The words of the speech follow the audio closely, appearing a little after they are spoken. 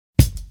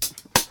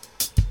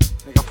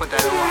Nigga put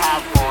that on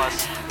hot for us.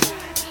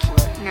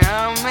 You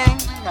know what I mean?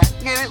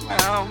 Get it, you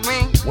know what I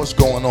mean? What's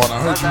going on?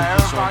 I heard you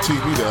was on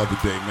TV the other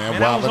day, man.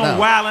 Man, I was on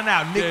Wildin'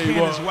 Out. Nick Yeah,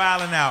 Cannon's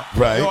Wildin' Out.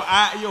 Right.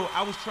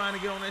 I was trying to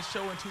get on that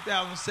show in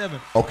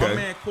 2007. Okay. My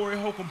man Corey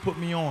Holcomb put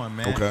me on,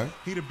 man. Okay.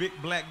 He the big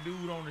black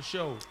dude on the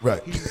show.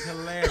 Right. He's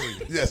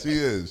hilarious. Yes, he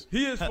is.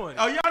 He is funny.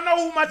 Oh, y'all know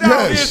who my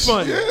dog Yes. is?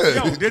 funny.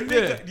 Yeah. Yo, this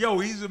nigga, yo,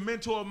 he's a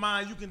mentor of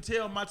mine. You can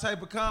tell my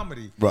type of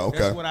comedy. Right, okay.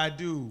 That's what I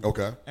do.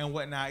 Okay. And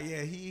whatnot.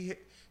 Yeah, he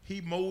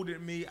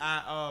molded me.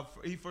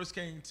 He first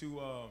came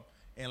to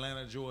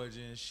Atlanta, Georgia,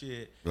 and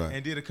shit, Right.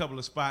 and did a couple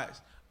of spots.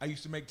 I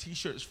used to make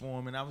T-shirts for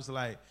him, and I was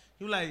like,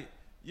 he was like,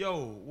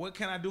 "Yo, what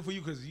can I do for you?"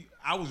 Because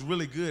I was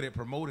really good at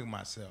promoting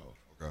myself,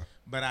 Okay.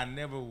 but I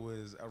never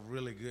was a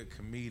really good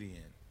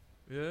comedian.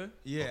 Yeah?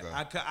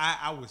 Yeah, Okay.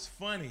 I was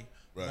funny,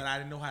 Right. but I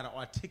didn't know how to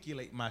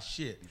articulate my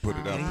shit. Put it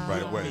out And he the right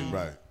helped way, me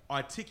right.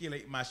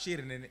 Articulate my shit,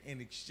 and in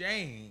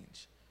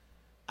exchange,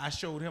 I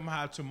showed him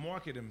how to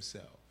market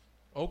himself.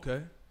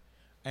 Okay.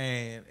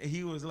 And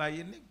he was like,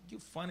 "Yeah, nigga, you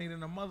funny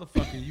than a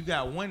motherfucker. You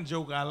got one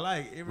joke I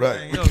like.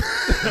 Everything Right.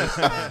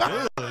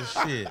 else is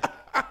shit."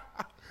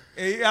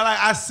 And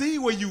I see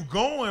where you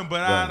going,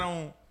 but Right. I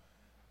don't.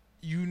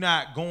 You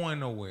not going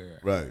nowhere.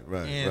 Right.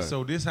 And right.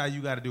 so this how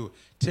you got to do it.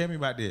 Tell me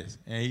about this.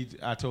 And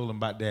I told him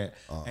about that,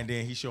 Uh-huh. and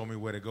then he showed me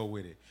where to go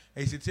with it.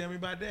 And he said, "Tell me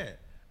about that."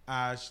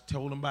 I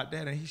told him about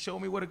that, and he showed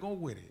me where to go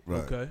with it.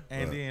 Right. Okay.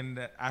 And right.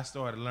 then I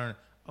started learning.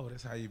 Oh,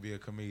 that's how you be a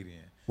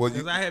comedian. Well,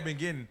 Because you- I had been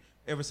getting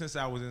ever since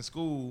I was in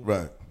school.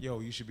 Right. Yo,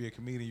 you should be a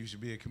comedian. You should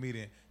be a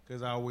comedian.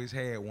 Because I always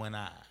had one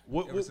eye.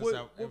 What Ever since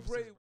I- ever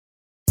grade? since-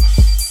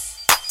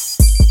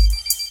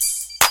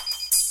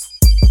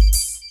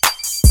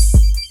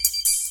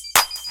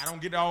 I don't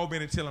get to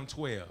Albany until I'm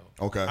 12.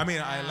 Okay. I mean,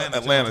 Atlanta.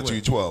 Atlanta till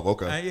you 12.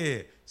 Okay.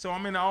 Yeah. So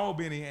I'm in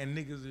Albany and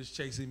niggas is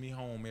chasing me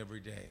home every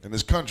day. And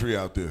there's country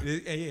out there.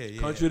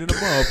 Yeah. Country than a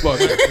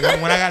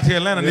motherfucker. When I got to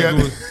Atlanta, Yeah.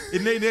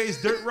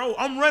 it's dirt road.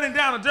 I'm running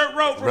down a dirt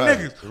road for Right,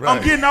 niggas. right.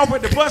 I'm getting off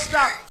at the bus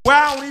stop where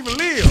I don't even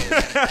live.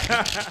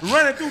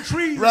 Running through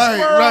trees Right,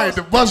 and squirrels. right.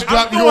 The bus I'm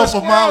dropped you throwing off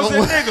a mile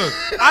squirrels away. at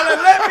niggas. I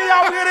done, let me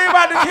out here. They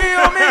about to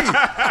kill me.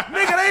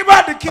 Nigga, they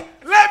about to kill.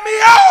 Let me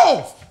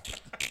off.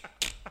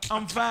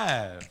 I'm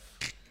 5.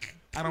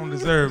 I don't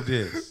deserve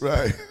this.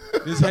 Right.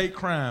 This hate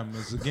crime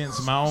is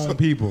against my own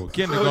people.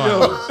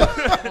 Kindergartners.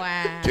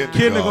 Wow.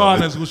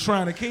 Kindergartners was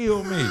trying to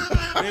kill me.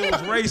 They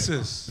was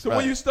racist. So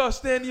when you start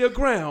standing your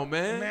ground,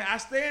 man. Man, I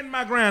stand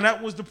my ground.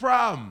 That was the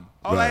problem.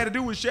 All I Right. had to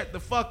do was shut the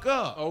fuck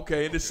up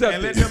Okay, and accept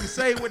and let it. them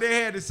say what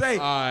they had to say.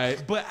 All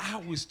right. But I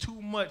was too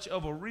much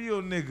of a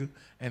real nigga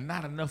and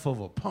not enough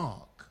of a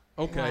punk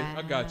Okay,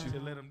 I got to you.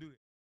 let them do that.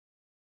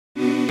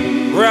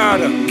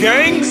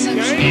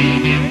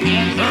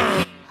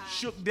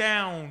 Shook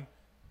down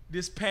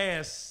this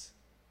past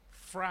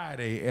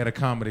Friday at a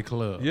comedy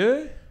club.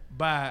 Yeah?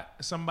 By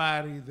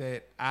somebody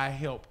that I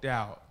helped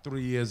out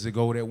 3 years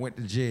ago that went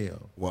to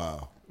jail.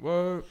 Wow.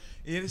 Word.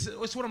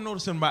 It's what I'm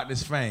noticing about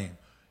this fame.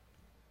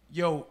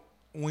 Yo,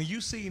 when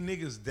you see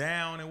niggas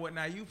down and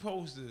whatnot, you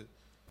supposed to,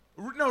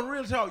 no,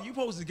 real talk, you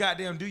supposed to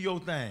goddamn do your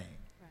thing.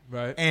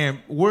 Right. And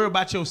worry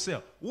about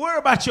yourself. Worry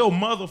about your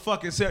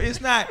motherfucking self.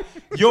 It's not,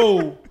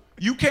 yo,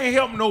 you can't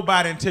help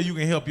nobody until you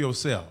can help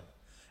yourself.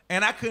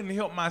 And I couldn't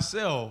help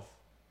myself,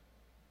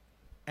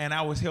 and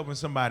I was helping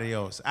somebody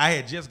else. I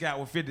had just got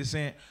with 50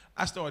 Cent.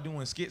 I started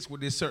doing skits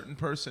with this certain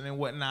person and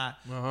whatnot,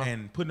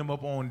 and putting them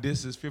up on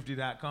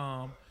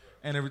thisis50.com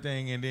and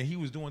everything. And then he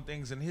was doing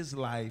things in his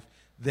life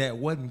that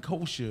wasn't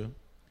kosher.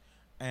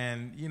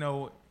 And, you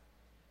know,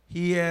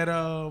 he had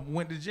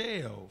went to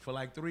jail for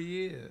like 3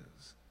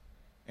 years.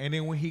 And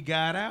then when he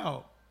got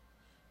out,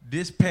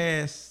 this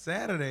past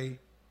Saturday,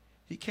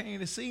 he came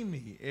to see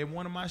me at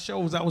one of my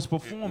shows I was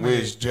performing.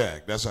 Where's at.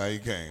 Jack? That's how he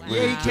came. Wow. Yeah,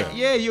 Where's he Jack? came,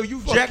 yeah, yo,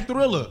 you Jack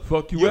Thriller.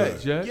 Fuck you yeah, up,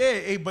 Jack.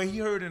 Yeah, but he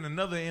heard in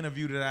another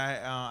interview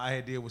that I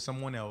had did with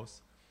someone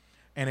else,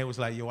 and it was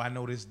like, yo, I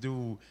know this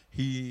dude.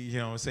 He, you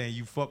know what I'm saying,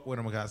 you fuck with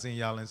him because I seen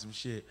y'all in some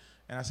shit.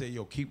 And I said,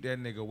 yo, keep that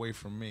nigga away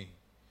from me.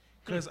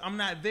 Because I'm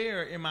not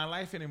there in my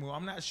life anymore.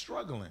 I'm not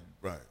struggling.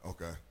 Right.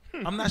 Okay.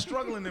 I'm not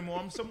struggling anymore.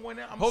 I'm somewhere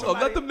else. I'm Hold on,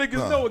 let them somebody-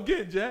 niggas know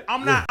again, Jack.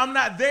 I'm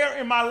not there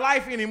in my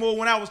life anymore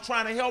when I was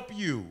trying to help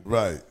you.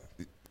 Right.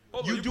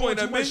 Hold on, You doing pointing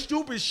too at much me?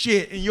 stupid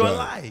shit in your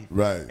Right, life.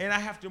 right. And I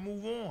have to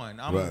move on.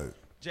 I'm Right.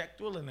 Jack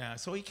Thriller now.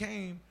 So he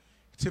came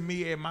to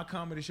me at my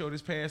comedy show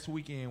this past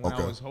weekend when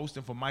Okay. I was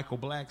hosting for Michael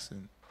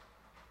Blackson.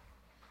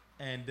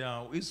 And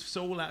it's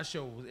sold out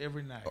shows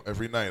every night.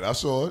 Every night. I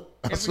saw it.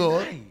 I Every saw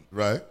it. night.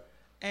 Right.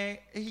 And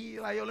he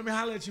like, yo, let me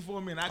holler at you for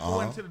a minute. I go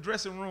Uh-huh. into the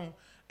dressing room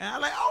and I'm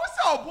like, oh,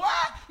 what's up,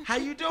 boy? How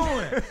you doing?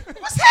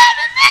 What's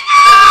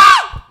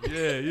happening, nigga?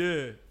 Yeah,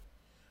 yeah.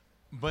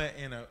 But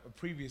in a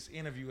previous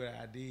interview that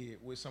I did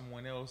with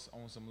someone else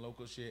on some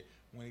local shit,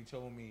 when he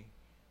told me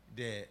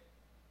that,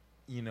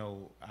 you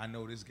know, I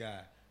know this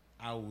guy,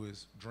 I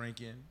was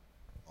drinking,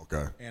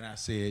 Okay. and I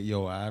said,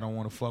 yo, I don't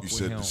want to fuck You with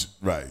said him. this.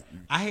 Right.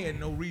 I had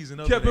no reason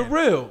other Kept it than,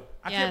 real.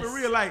 I kept it Yes.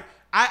 real. Like,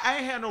 I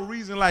ain't had no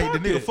reason like Fuck the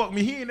nigga it. fuck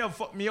me. He ain't never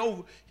fucked me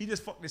over. He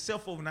just fucked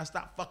himself over, and I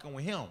stopped fucking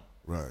with him.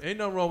 Right. Ain't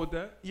nothing wrong with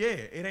that. Yeah,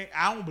 it ain't.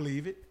 I don't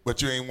believe it.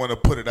 But you ain't want to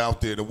put it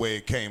out there the way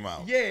it came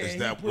out. Yeah, Is he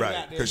that put it right?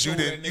 out there Because you and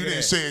told didn't that nigga didn't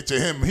that. say it to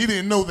him. He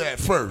didn't know that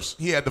first.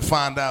 He had to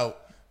find out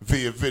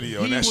via video.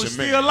 He And that's was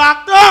your still man.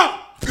 locked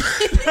up.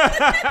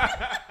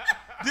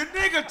 The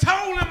nigga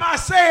told him I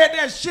said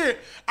that shit.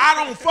 I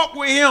don't fuck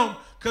with him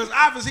because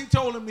obviously he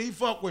told him he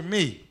fuck with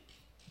me.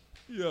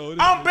 Yo,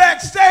 I'm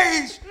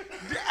backstage.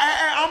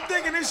 I'm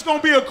thinking this is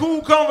gonna be a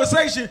cool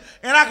conversation,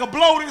 and I could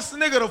blow this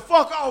nigga the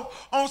fuck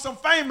off on some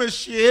famous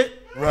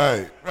shit.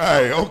 Right.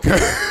 Okay.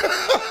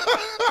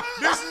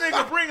 This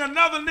nigga bring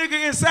another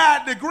nigga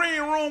inside the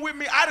green room with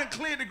me. I done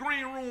cleared the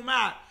green room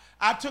out.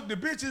 I took the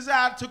bitches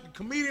out, took the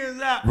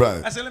comedians out.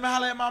 Right. I said, let me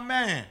holler at my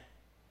man.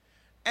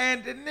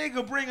 And the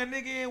nigga bring a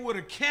nigga in with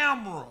a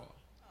camera.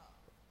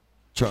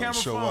 Trying Camera to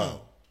show phone.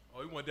 out.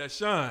 Oh, you want that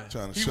shine?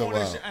 Trying to He show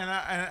wanted out. shit, and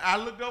I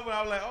looked over.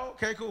 I was like, oh,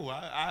 okay, cool.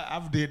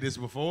 I've did this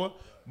before,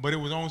 but it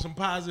was on some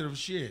positive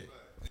shit.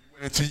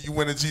 You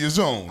went into your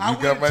zone. I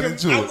You got right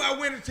into it. I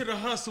went into the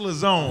hustler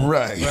zone.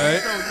 Right. So,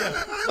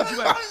 yeah, what you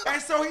like?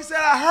 And so he said,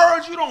 I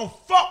heard you don't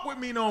fuck with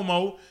me no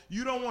more.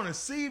 You don't want to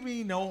see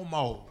me no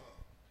more.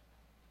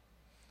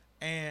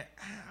 And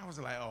I was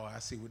like, oh, I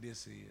see what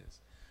this is.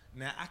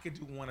 Now, I could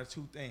do one or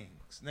two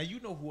things. Now, you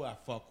know who I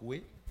fuck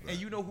with, and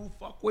you know who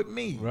fuck with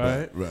me.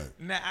 Right. Right.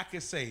 Now, I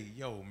could say,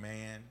 yo,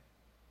 man,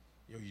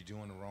 you're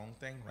doing the wrong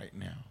thing right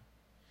now.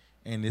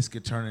 And this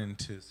could turn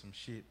into some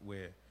shit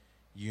where,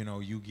 you know,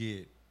 you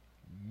get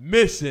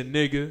Missing,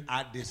 nigga.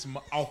 out this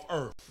off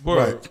Earth.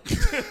 Word.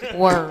 Right.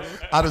 Word.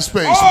 Out of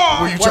space. Oh,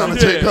 Where you trying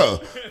to yeah. take her?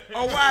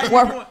 Oh, why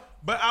Work. you doing?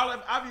 But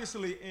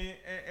obviously,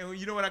 and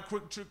you know what? I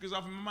quick trick is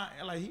off in my mind.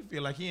 Like he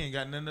feel like he ain't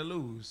got nothing to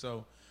lose.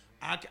 So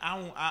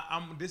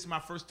I'm this is my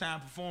first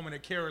time performing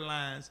at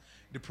Caroline's,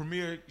 the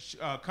premier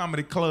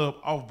comedy club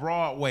off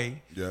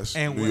Broadway. Yes,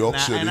 and New York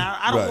whatnot. City. And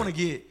I don't Right.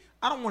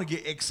 want to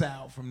get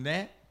exiled from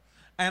that.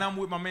 And I'm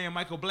with my man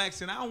Michael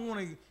Blackson. I don't want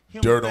to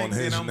him Dirt think on that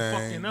his I'm name.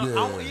 fucking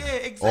up. Yeah. Yeah,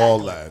 exactly. All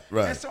that,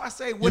 right. And so I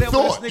say You whatever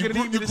thought. this nigga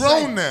need me You're to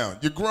grown say. now.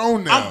 You're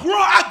grown now.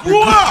 I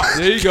grew up.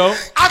 There you go.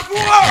 I grew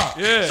up.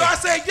 Yeah. So I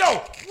said,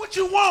 yo, what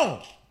you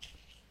want?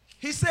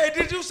 He said,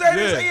 did you say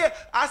this? Yeah. I said, yeah.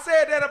 I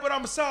said that, but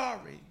I'm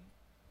sorry.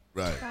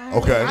 Right.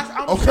 Okay.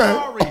 I'm okay.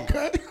 sorry.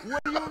 Okay.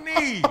 What do you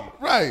need?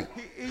 Right.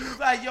 He was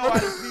like, yo, I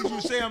just need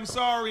you to say I'm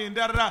sorry and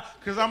da-da-da,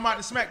 because I'm about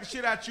to smack the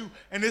shit out you,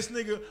 and this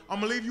nigga, I'm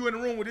going to leave you in the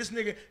room with this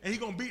nigga, and he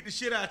going to beat the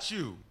shit out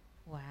you.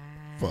 Wow.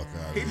 Fuck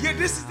out of here. Yeah,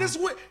 this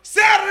week,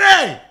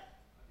 Saturday.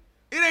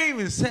 It ain't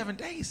even 7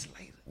 days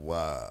later.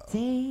 Wow.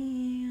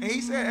 And he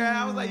said, and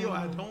I was like, yo,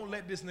 don't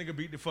let this nigga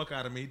beat the fuck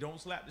out of me. Don't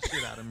slap the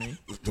shit out of me.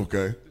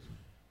 Okay.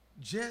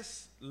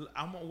 Just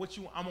I'm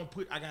gonna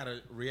put. I got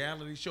a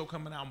reality show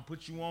coming out. I'm gonna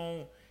put you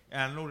on, and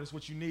I know that's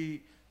what you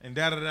need. And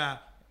da da da.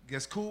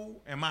 Gets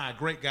cool. Am I a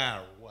great guy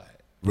or what?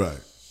 Right.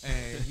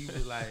 And he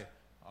was like,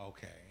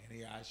 okay.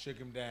 And I shook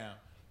him down,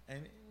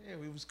 and yeah,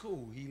 it was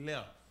cool. He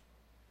left.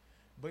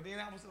 But then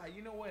I was like,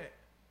 you know what?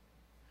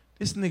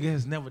 This nigga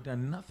has never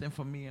done nothing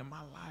for me in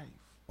my life.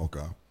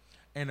 Okay.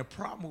 And the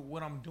problem with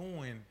what I'm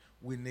doing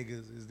with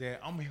niggas is that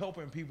I'm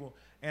helping people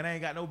and I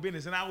ain't got no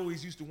business. And I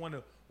always used to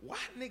wonder why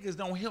niggas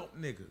don't help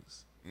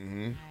niggas.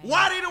 Mm-hmm.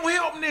 Why they don't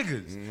help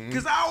niggas?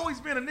 Because I always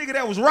been a nigga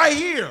that was right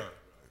here.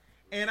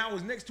 And I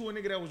was next to a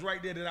nigga that was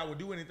right there that I would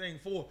do anything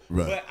for.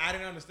 Right. But I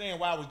didn't understand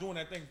why I was doing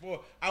that thing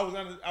for. I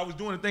was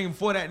doing the thing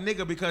for that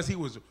nigga because he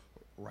was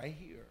right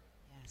here.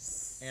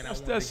 Yes. And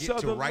That's I that wanted to get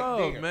to southern right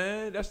love, there.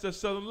 man. That's that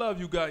southern love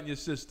you got in your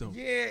system.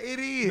 Yeah, it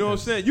is. You know what I'm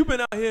saying? You've been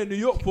out here in New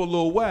York for a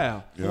little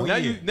while. Yeah.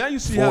 Now you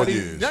see 4 how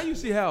years. now you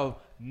see how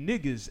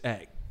niggas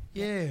act.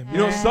 Yeah, man. You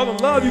know, southern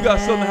love, you got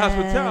southern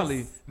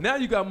hospitality. Now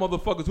you got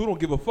motherfuckers who don't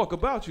give a fuck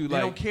about you. They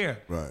Like, don't care.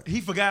 Right.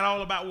 He forgot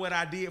all about what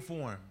I did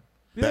for him.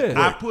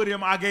 yeah,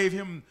 I gave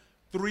him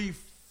 3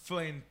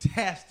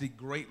 fantastic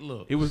great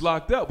looks. he was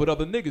locked up with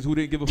other niggas who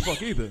didn't give a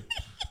fuck either.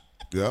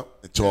 Yep.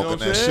 And talking what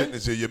I'm that saying? shit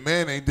and say your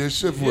man ain't did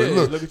shit for Yeah, it.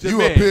 Look, look at your you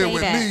man. up here Say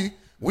with that. me.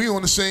 We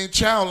on the same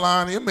child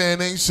line. Your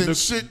man ain't sent Look-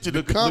 shit to the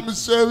look-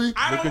 commissary.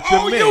 I Look don't at your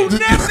owe man. you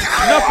nothing.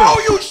 I don't owe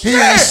you He shit.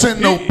 ain't sent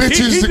no He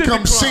bitches to did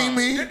come decline. see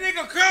me. The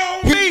nigga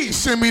called He me. ain't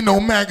sent me no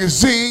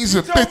magazines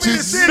or Told me to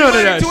bitches. send None of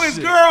money that to his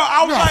shit. girl.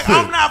 I was like,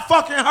 Nothing. I'm not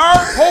fucking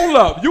her. Hold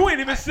up, you ain't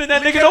even send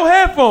that nigga no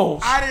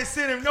headphones. I didn't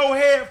send him no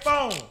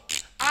headphones.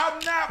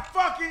 I'm not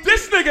fucking.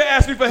 This nigga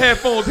asked me for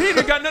headphones. He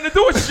ain't got nothing to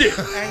do with shit.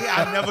 And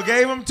I never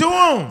gave them to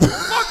him.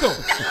 Fuck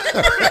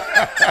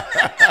him.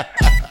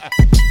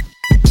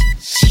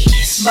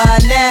 By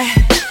now,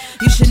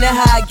 you should know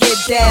how I get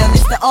down.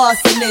 It's the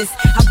arsonist.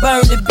 I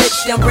burn the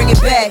bitch, then bring it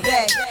back.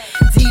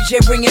 DJ,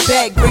 bring it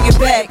back, bring it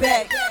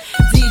back.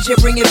 DJ,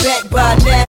 bring it back by now.